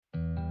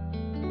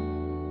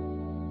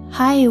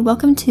Hi,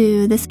 welcome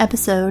to this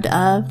episode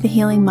of the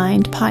Healing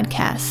Mind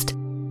podcast.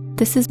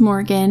 This is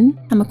Morgan.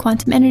 I'm a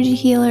quantum energy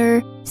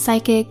healer,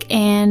 psychic,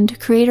 and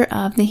creator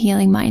of the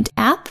Healing Mind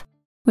app,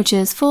 which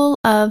is full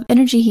of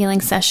energy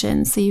healing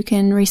sessions so you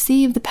can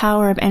receive the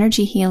power of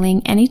energy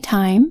healing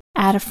anytime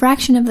at a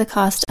fraction of the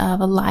cost of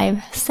a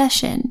live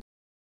session.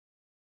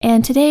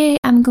 And today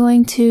I'm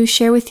going to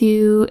share with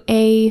you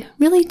a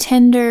really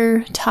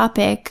tender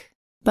topic,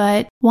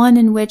 but one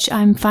in which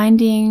I'm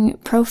finding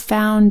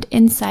profound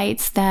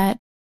insights that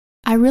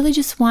I really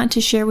just want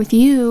to share with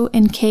you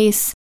in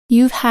case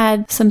you've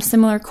had some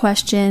similar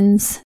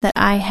questions that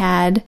I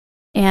had,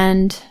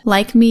 and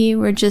like me,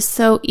 we're just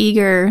so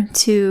eager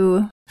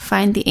to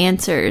find the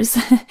answers.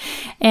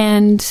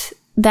 And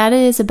that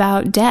is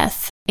about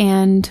death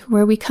and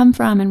where we come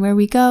from and where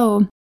we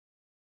go.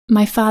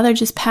 My father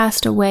just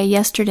passed away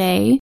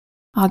yesterday,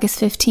 August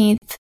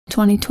 15th,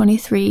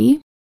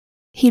 2023.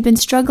 He'd been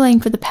struggling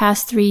for the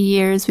past 3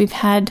 years. We've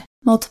had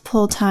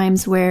multiple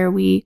times where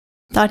we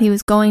thought he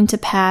was going to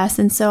pass,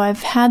 and so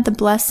I've had the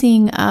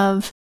blessing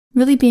of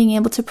really being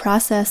able to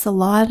process a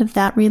lot of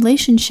that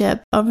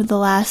relationship over the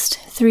last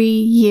 3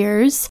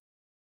 years,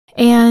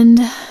 and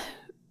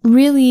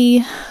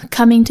really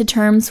coming to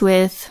terms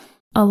with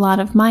a lot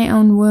of my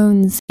own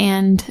wounds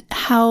and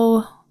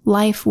how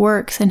life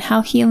works and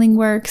how healing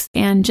works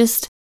and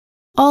just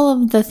all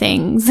of the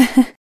things.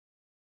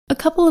 A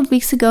couple of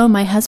weeks ago,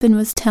 my husband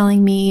was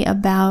telling me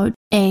about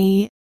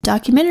a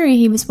documentary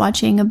he was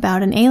watching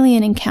about an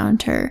alien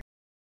encounter.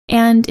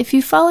 And if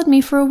you followed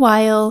me for a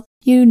while,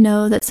 you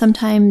know that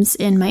sometimes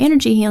in my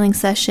energy healing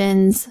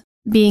sessions,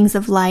 beings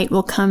of light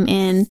will come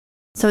in.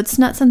 So it's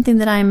not something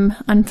that I'm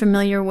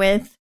unfamiliar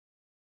with.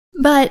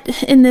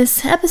 But in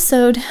this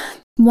episode,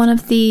 one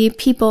of the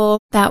people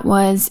that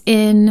was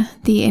in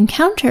the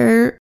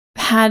encounter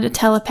had a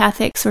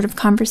telepathic sort of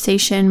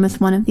conversation with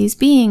one of these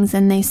beings,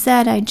 and they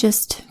said, I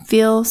just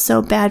feel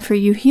so bad for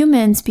you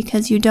humans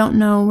because you don't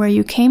know where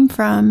you came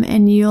from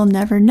and you'll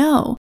never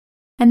know.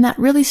 And that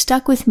really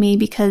stuck with me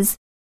because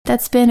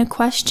that's been a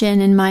question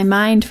in my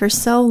mind for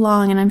so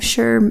long, and I'm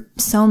sure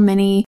so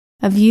many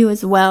of you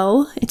as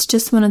well. It's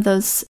just one of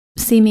those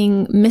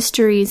seeming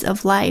mysteries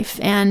of life.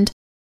 And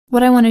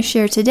what I want to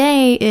share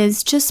today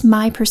is just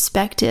my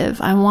perspective.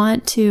 I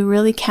want to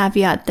really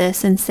caveat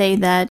this and say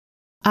that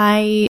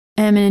I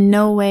am in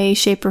no way,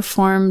 shape, or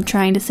form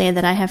trying to say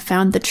that I have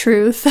found the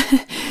truth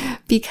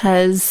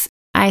because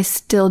I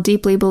still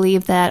deeply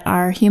believe that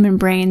our human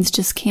brains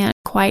just can't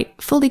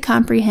quite fully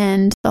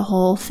comprehend the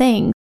whole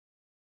thing.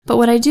 But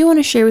what I do want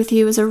to share with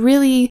you is a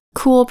really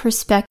cool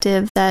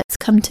perspective that's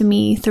come to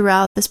me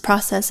throughout this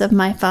process of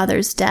my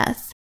father's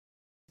death.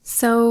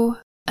 So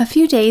a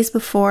few days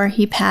before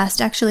he passed,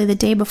 actually the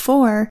day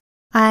before,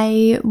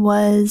 I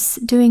was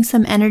doing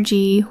some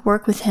energy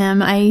work with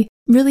him. I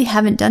really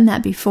haven't done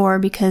that before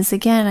because,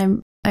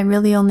 again, I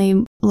really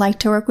only like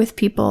to work with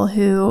people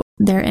who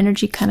their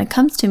energy kind of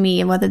comes to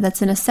me, whether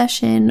that's in a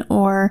session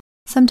or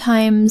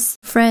sometimes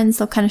friends,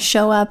 they'll kind of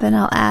show up and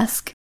I'll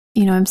ask,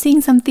 I'm seeing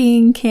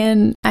something,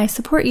 can I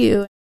support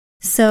you?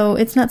 So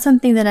it's not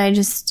something that I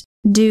just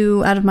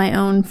do out of my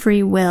own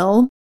free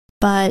will,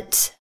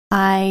 but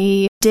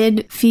I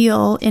did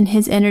feel in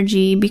his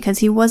energy, because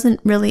he wasn't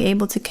really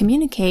able to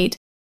communicate,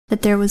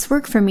 that there was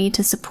work for me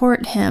to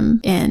support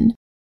him in.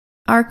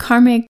 Our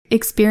karmic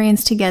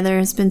experience together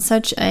has been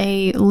such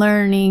a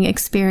learning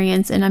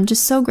experience, and I'm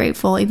just so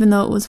grateful, even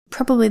though it was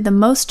probably the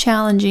most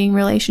challenging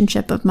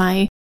relationship of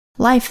my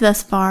life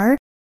thus far.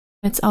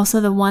 It's also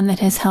the one that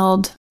has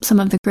held some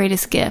of the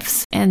greatest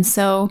gifts. And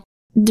so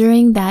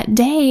during that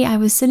day, I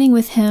was sitting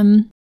with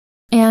him,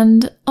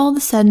 and all of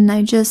a sudden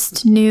I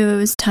just knew it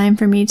was time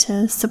for me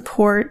to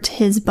support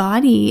his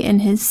body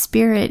and his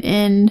spirit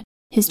in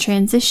his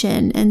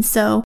transition. And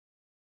so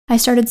I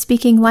started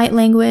speaking light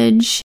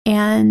language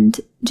and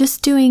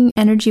just doing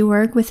energy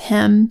work with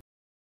him.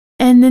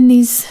 And then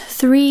these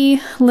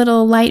 3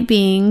 little light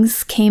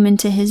beings came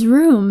into his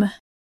room.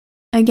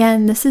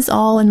 Again, this is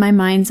all in my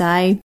mind's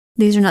eye.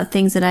 These are not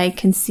things that I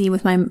can see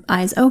with my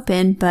eyes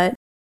open, but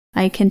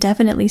I can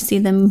definitely see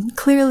them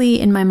clearly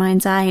in my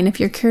mind's eye. And if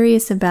you're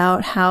curious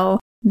about how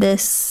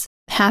this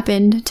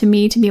happened to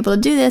me to be able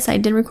to do this, I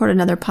did record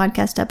another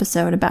podcast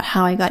episode about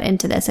how I got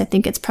into this. I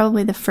think it's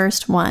probably the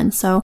first one.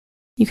 So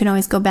you can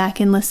always go back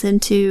and listen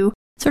to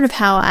sort of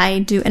how I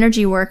do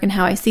energy work and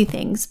how I see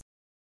things.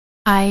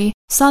 I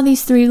saw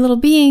these 3 little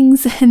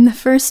beings, and the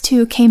first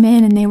 2 came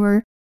in and they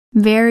were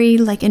very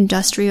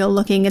industrial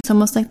looking. It's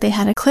almost like they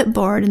had a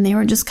clipboard and they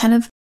were just kind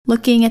of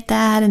looking at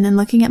that and then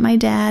looking at my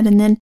dad. And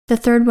then the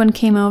third one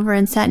came over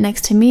and sat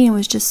next to me and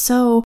was just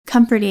so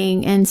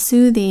comforting and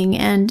soothing.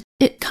 And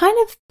it kind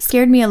of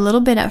scared me a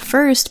little bit at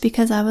first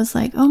because I was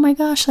like, oh my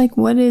gosh,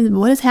 what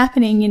is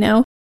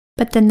happening,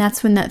 But then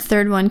that's when that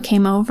third one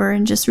came over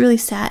and just really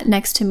sat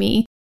next to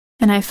me.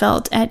 And I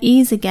felt at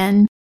ease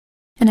again.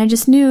 And I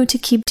just knew to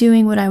keep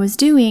doing what I was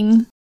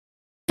doing.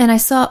 And I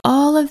saw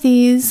all of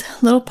these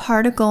little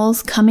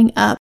particles coming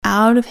up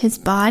out of his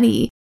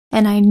body.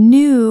 And I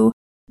knew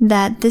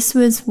that this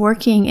was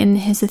working in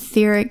his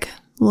etheric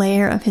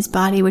layer of his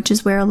body, which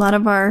is where a lot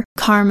of our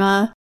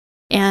karma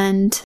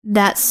and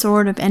that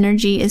sort of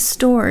energy is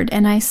stored.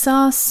 And I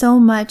saw so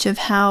much of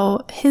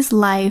how his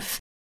life,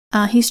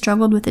 he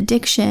struggled with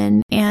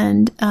addiction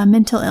and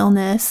mental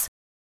illness.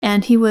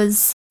 And he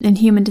was, in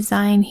human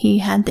design, he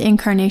had the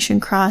incarnation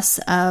cross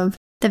of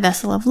the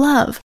vessel of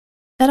love.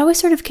 That always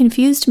sort of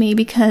confused me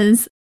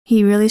because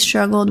he really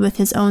struggled with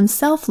his own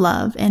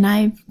self-love. And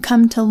I've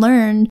come to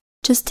learn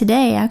just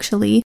today,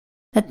 actually,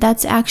 that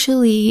that's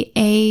actually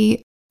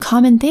a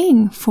common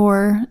thing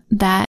for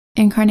that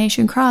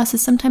incarnation cross,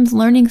 is sometimes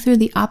learning through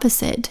the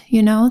opposite.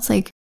 It's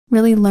like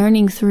really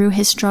learning through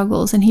his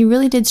struggles. And he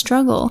really did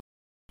struggle.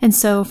 And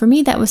so for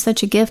me, that was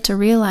such a gift to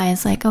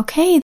realize, like,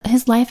 okay,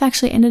 his life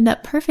actually ended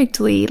up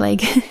perfectly.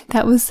 Like,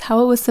 that was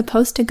how it was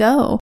supposed to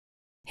go.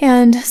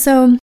 And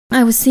so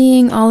I was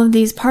seeing all of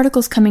these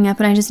particles coming up,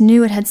 and I just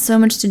knew it had so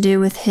much to do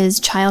with his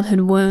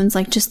childhood wounds,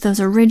 like just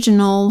those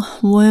original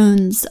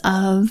wounds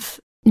of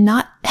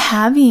not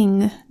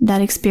having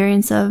that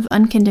experience of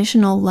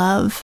unconditional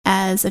love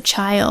as a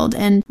child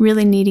and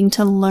really needing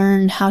to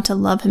learn how to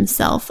love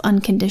himself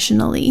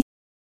unconditionally.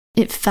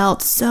 It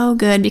felt so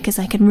good because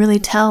I could really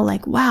tell,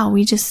 like, wow,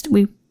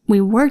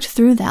 we worked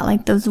through that.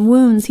 Like, those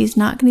wounds, he's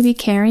not going to be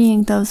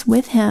carrying those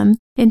with him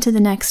into the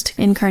next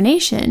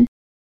incarnation.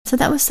 So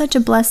that was such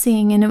a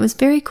blessing, and it was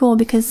very cool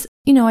because,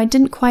 I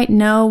didn't quite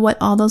know what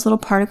all those little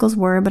particles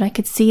were, but I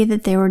could see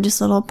that they were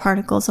just little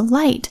particles of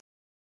light.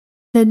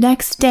 The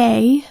next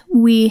day,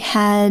 we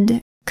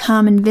had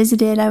come and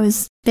visited. I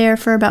was there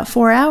for about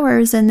 4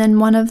 hours, and then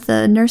one of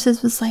the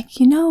nurses was like,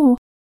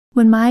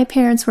 when my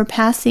parents were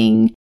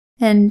passing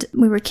and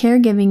we were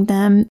caregiving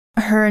them,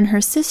 her and her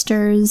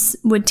sisters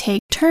would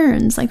take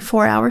turns, like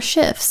 4-hour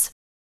shifts.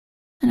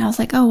 And I was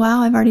like, oh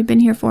wow, I've already been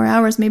here 4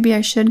 hours. Maybe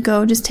I should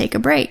go just take a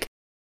break.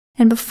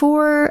 And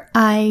before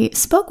I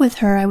spoke with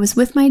her, I was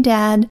with my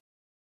dad.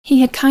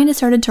 He had kind of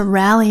started to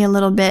rally a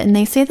little bit, and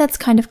they say that's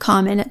kind of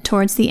common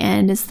towards the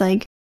end. It's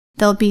like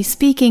they'll be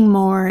speaking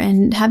more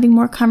and having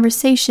more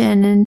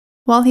conversation. And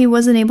while he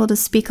wasn't able to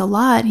speak a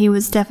lot, he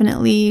was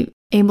definitely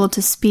able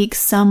to speak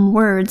some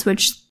words,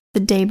 which the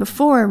day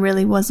before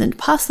really wasn't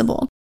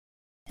possible.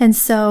 And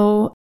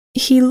so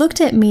he looked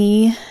at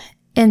me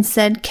and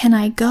said, "Can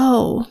I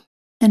go?"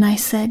 And I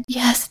said,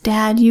 "Yes,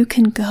 Dad, you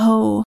can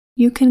go.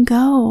 You can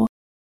go.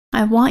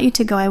 I want you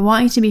to go. I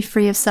want you to be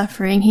free of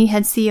suffering." He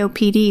had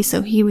COPD,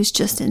 so he was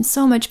just in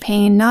so much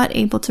pain, not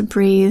able to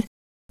breathe.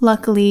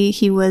 Luckily,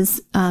 he was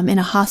in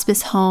a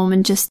hospice home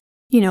and just,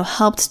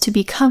 helped to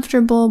be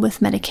comfortable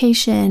with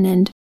medication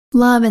and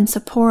love and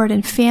support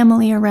and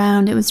family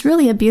around. It was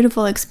really a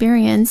beautiful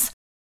experience.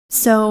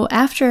 So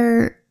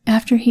after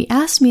he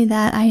asked me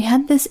that, I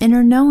had this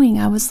inner knowing.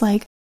 I was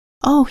like,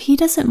 oh, he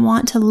doesn't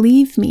want to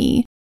leave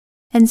me.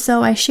 And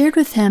so I shared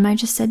with him, I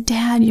just said,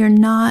 "Dad, you're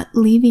not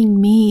leaving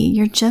me.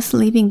 You're just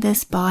leaving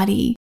this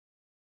body."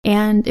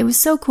 And it was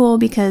so cool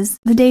because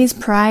the days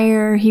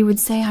prior, he would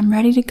say, "I'm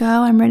ready to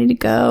go. I'm ready to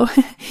go."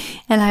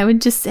 And I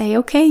would just say,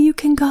 "Okay, you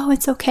can go.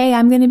 It's okay.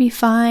 I'm going to be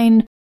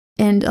fine."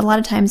 And a lot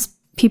of times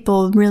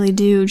people really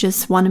do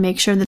just want to make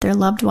sure that their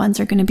loved ones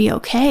are going to be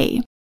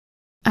okay.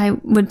 I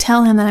would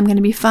tell him that I'm going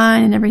to be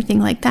fine and everything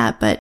like that,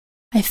 but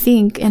I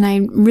think, and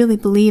I really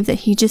believe, that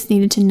he just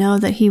needed to know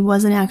that he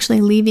wasn't actually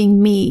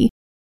leaving me.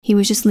 He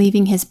was just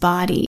leaving his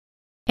body.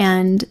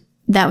 And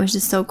that was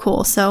just so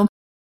cool. So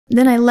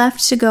then I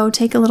left to go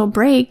take a little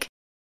break,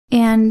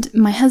 and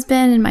my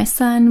husband and my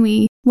son,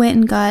 we went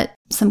and got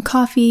some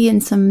coffee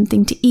and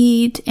something to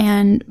eat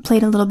and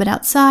played a little bit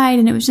outside,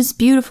 and it was just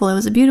beautiful. It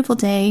was a beautiful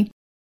day.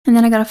 And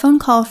then I got a phone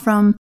call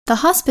from the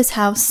hospice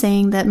house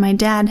saying that my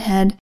dad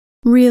had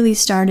really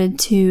started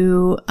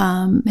to,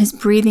 his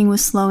breathing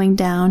was slowing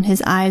down.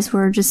 His eyes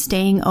were just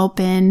staying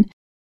open.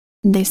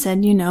 They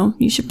said,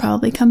 you should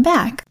probably come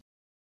back.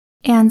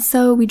 And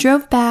so we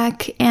drove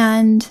back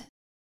and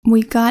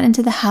we got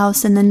into the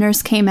house, and the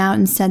nurse came out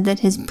and said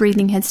that his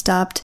breathing had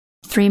stopped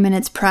 3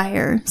 minutes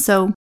prior.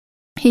 So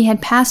he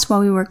had passed while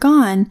we were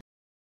gone.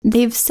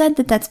 They've said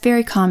that that's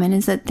very common,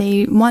 is that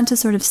they want to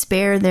sort of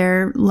spare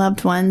their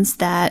loved ones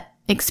that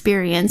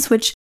experience,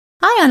 which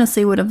I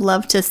honestly would have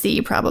loved to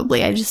see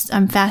probably.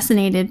 I'm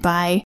fascinated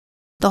by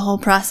the whole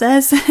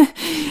process,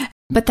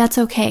 but that's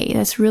okay.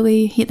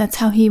 That's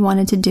how he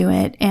wanted to do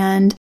it.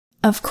 And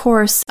of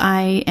course,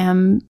 I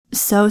am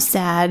so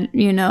sad,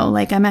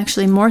 I'm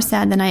actually more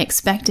sad than I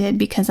expected,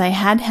 because I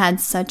had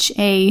such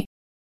a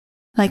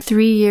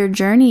 3-year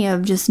journey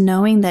of just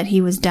knowing that he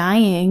was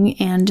dying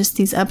and just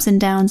these ups and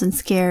downs and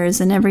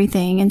scares and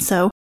everything. And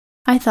so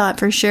I thought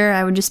for sure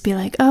I would just be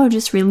like, oh,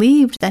 just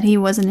relieved that he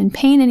wasn't in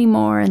pain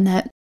anymore and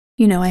that,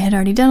 I had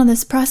already done all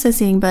this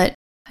processing, but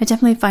I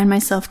definitely find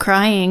myself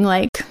crying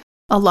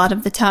a lot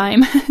of the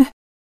time.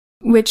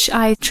 Which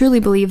I truly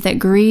believe that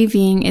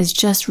grieving is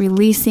just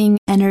releasing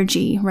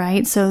energy,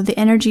 right? So the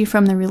energy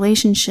from the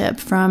relationship,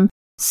 from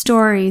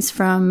stories,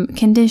 from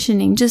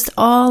conditioning, just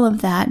all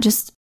of that,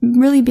 just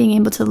really being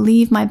able to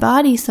leave my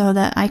body so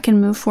that I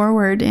can move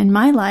forward in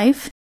my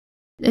life.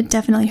 It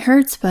definitely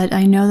hurts, but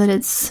I know that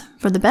it's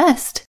for the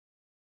best.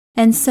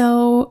 And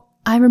so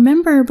I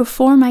remember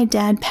before my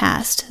dad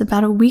passed,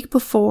 about a week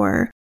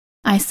before,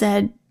 I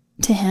said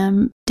to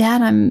him,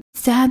 Dad, I'm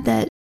sad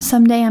that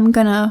someday I'm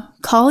going to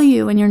call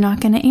you and you're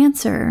not going to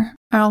answer,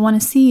 or I'll want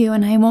to see you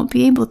and I won't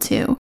be able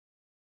to.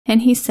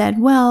 And he said,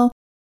 well,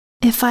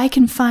 if I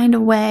can find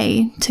a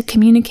way to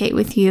communicate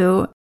with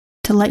you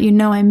to let you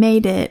know I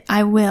made it,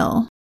 I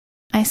will.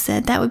 I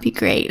said, that would be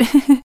great.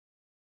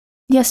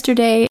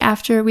 Yesterday,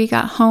 after we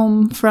got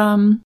home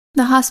from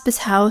the hospice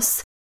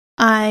house,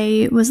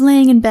 I was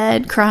laying in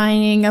bed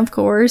crying, of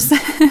course,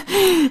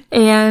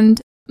 and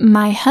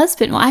my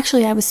husband, well,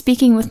 actually, I was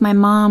speaking with my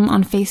mom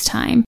on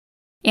FaceTime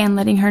and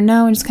letting her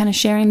know and just kind of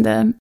sharing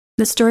the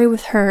story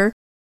with her.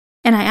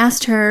 And I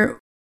asked her,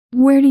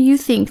 where do you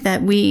think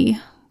that we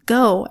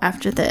go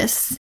after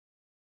this?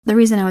 The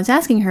reason I was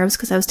asking her was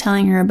because I was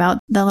telling her about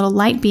the little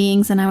light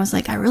beings, and I was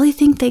like, I really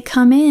think they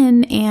come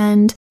in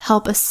and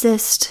help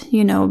assist,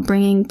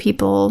 bringing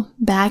people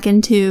back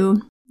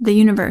into the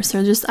universe,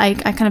 or just, I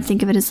kind of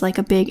think of it as like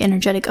a big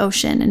energetic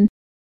ocean, and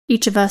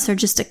each of us are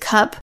just a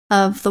cup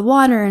of the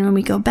water, and when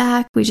we go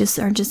back, we just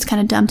are just kind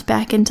of dumped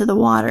back into the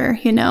water,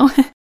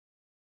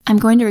 I'm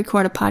going to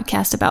record a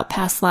podcast about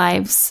past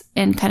lives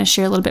and kind of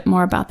share a little bit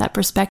more about that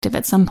perspective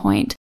at some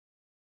point.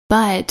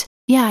 But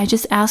yeah, I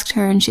just asked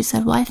her and she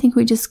said, well, I think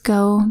we just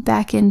go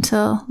back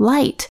into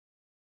light.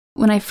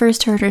 When I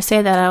first heard her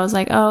say that, I was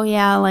like, oh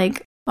yeah,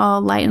 like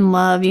all light and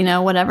love,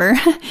 whatever.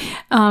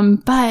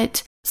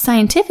 But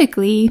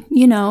scientifically,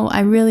 I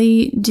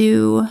really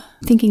do,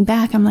 thinking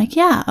back, I'm like,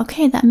 yeah,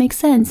 okay, that makes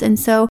sense. And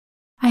so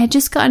I had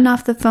just gotten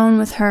off the phone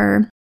with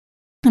her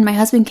and my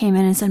husband came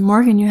in and said,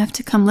 Morgan, you have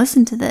to come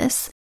listen to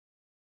this.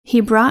 He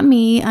brought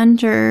me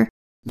under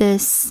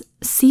this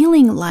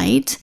ceiling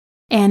light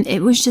and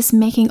it was just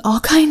making all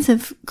kinds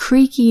of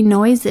creaky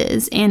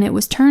noises and it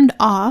was turned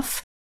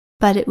off,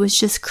 but it was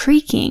just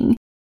creaking.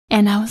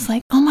 And I was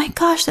like, oh my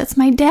gosh, that's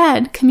my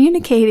dad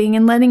communicating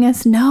and letting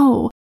us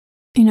know.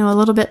 A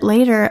little bit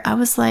later, I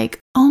was like,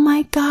 oh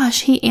my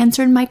gosh, he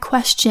answered my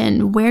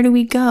question. Where do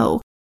we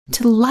go?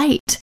 To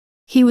light.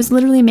 He was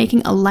literally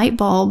making a light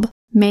bulb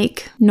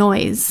make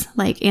noise,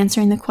 like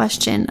answering the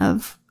question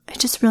of, I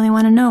just really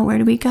want to know, where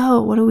do we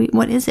go?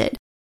 What is it?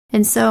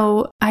 And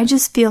so I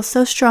just feel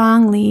so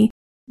strongly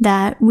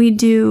that we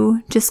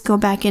do just go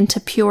back into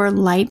pure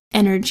light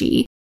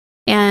energy.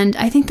 And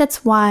I think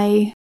that's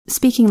why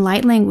speaking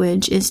light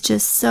language is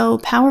just so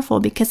powerful,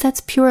 because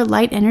that's pure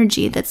light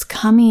energy that's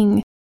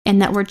coming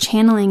and that we're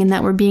channeling and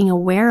that we're being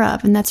aware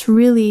of. And that's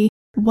really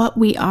what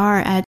we are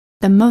at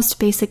the most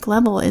basic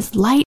level, is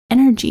light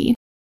energy.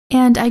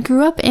 And I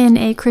grew up in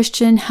a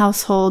Christian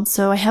household,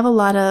 so I have a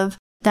lot of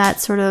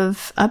that sort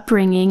of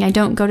upbringing. I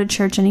don't go to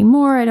church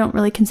anymore. I don't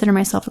really consider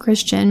myself a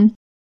Christian,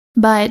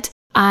 but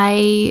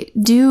I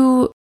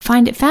do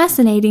find it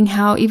fascinating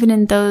how even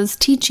in those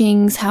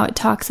teachings, how it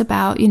talks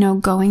about,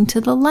 going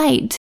to the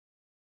light.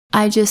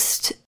 I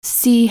just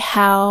see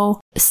how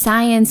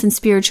science and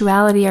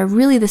spirituality are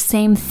really the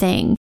same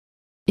thing.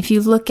 If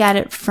you look at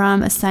it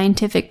from a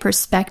scientific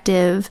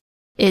perspective,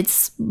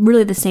 it's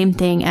really the same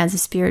thing as a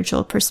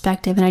spiritual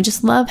perspective. And I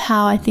just love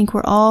how I think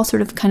we're all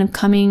sort of kind of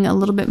coming a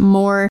little bit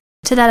more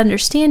to that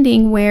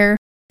understanding where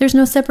there's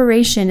no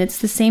separation. It's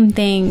the same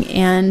thing.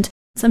 And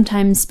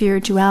sometimes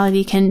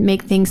spirituality can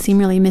make things seem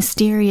really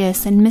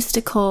mysterious and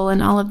mystical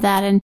and all of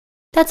that. And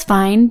that's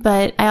fine.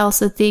 But I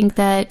also think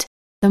that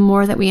the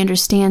more that we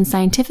understand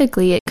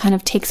scientifically, it kind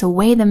of takes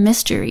away the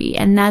mystery.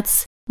 And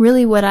that's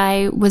really what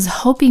I was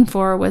hoping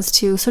for, was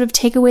to sort of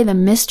take away the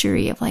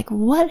mystery of like,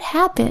 what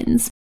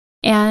happens?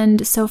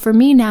 And so for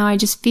me now, I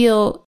just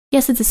feel,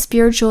 yes, it's a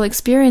spiritual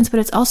experience, but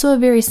it's also a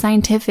very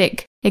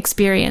scientific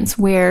experience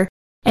where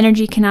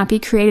energy cannot be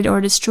created or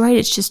destroyed.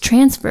 It's just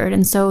transferred.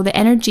 And so the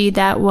energy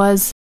that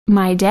was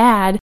my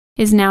dad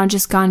is now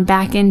just gone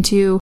back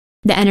into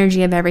the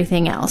energy of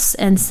everything else.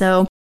 And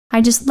so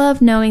I just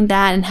love knowing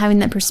that and having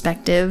that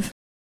perspective.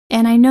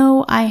 And I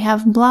know I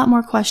have a lot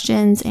more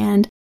questions,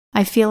 and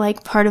I feel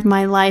like part of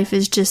my life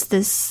is just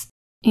this,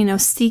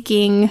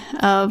 seeking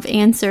of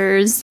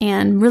answers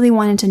and really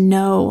wanting to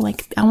know,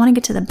 like, I want to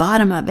get to the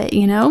bottom of it,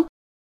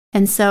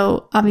 And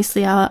so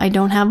obviously I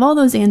don't have all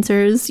those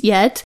answers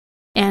yet,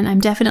 and I'm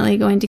definitely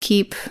going to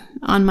keep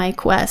on my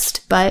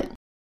quest. But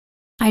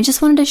I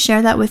just wanted to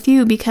share that with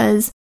you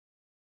because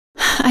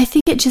I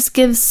think it just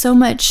gives so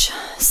much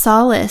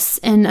solace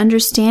and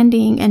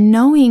understanding and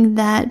knowing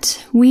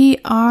that we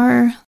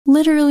are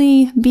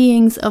literally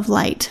beings of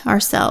light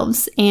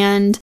ourselves.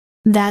 And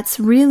that's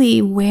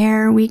really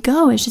where we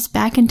go, is just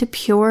back into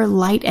pure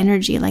light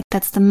energy. Like,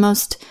 that's the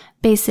most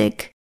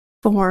basic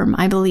form,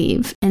 I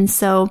believe. And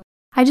so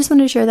I just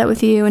wanted to share that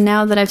with you. And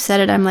now that I've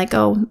said it, I'm like,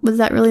 oh, was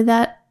that really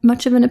that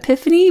much of an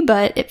epiphany?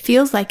 But it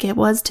feels like it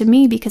was to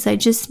me, because I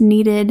just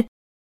needed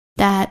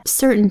that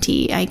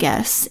certainty, I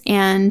guess.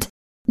 And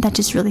that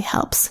just really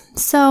helps.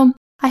 So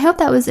I hope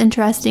that was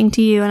interesting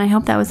to you, and I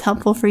hope that was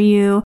helpful for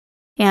you.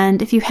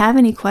 And if you have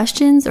any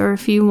questions, or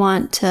if you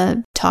want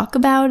to talk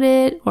about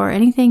it or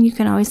anything, you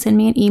can always send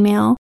me an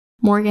email,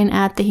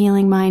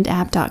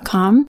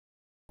 morgan@thehealingmindapp.com,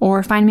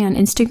 or find me on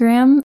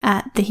Instagram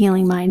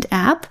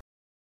 @thehealingmindapp.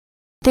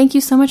 Thank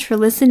you so much for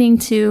listening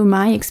to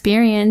my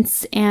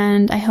experience,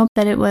 and I hope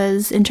that it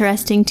was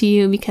interesting to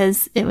you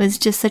because it was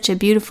just such a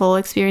beautiful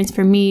experience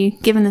for me,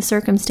 given the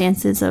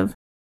circumstances of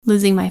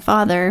losing my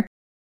father.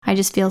 I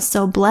just feel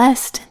so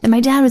blessed that my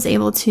dad was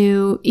able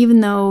to, even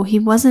though he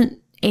wasn't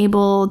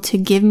able to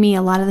give me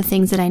a lot of the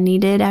things that I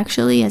needed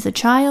actually as a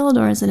child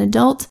or as an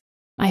adult,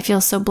 I feel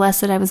so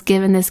blessed that I was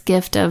given this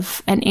gift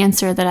of an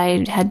answer that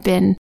I had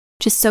been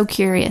just so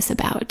curious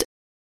about.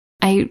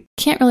 I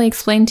can't really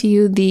explain to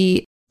you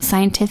the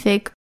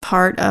scientific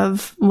part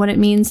of what it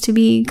means to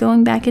be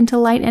going back into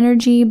light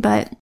energy,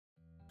 but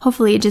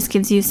hopefully it just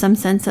gives you some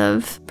sense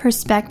of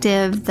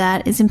perspective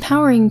that is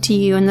empowering to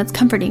you and that's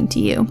comforting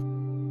to you.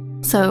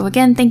 So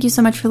again, thank you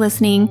so much for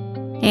listening.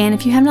 And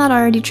if you have not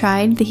already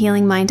tried the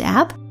Healing Mind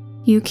app,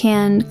 you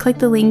can click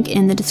the link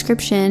in the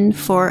description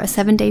for a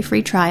 7-day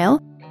free trial.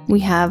 We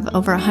have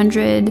over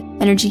 100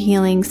 energy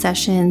healing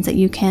sessions that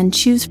you can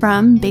choose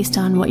from based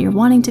on what you're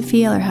wanting to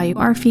feel or how you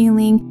are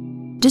feeling.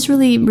 Just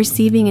really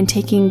receiving and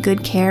taking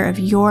good care of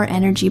your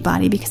energy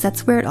body because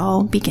that's where it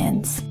all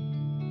begins.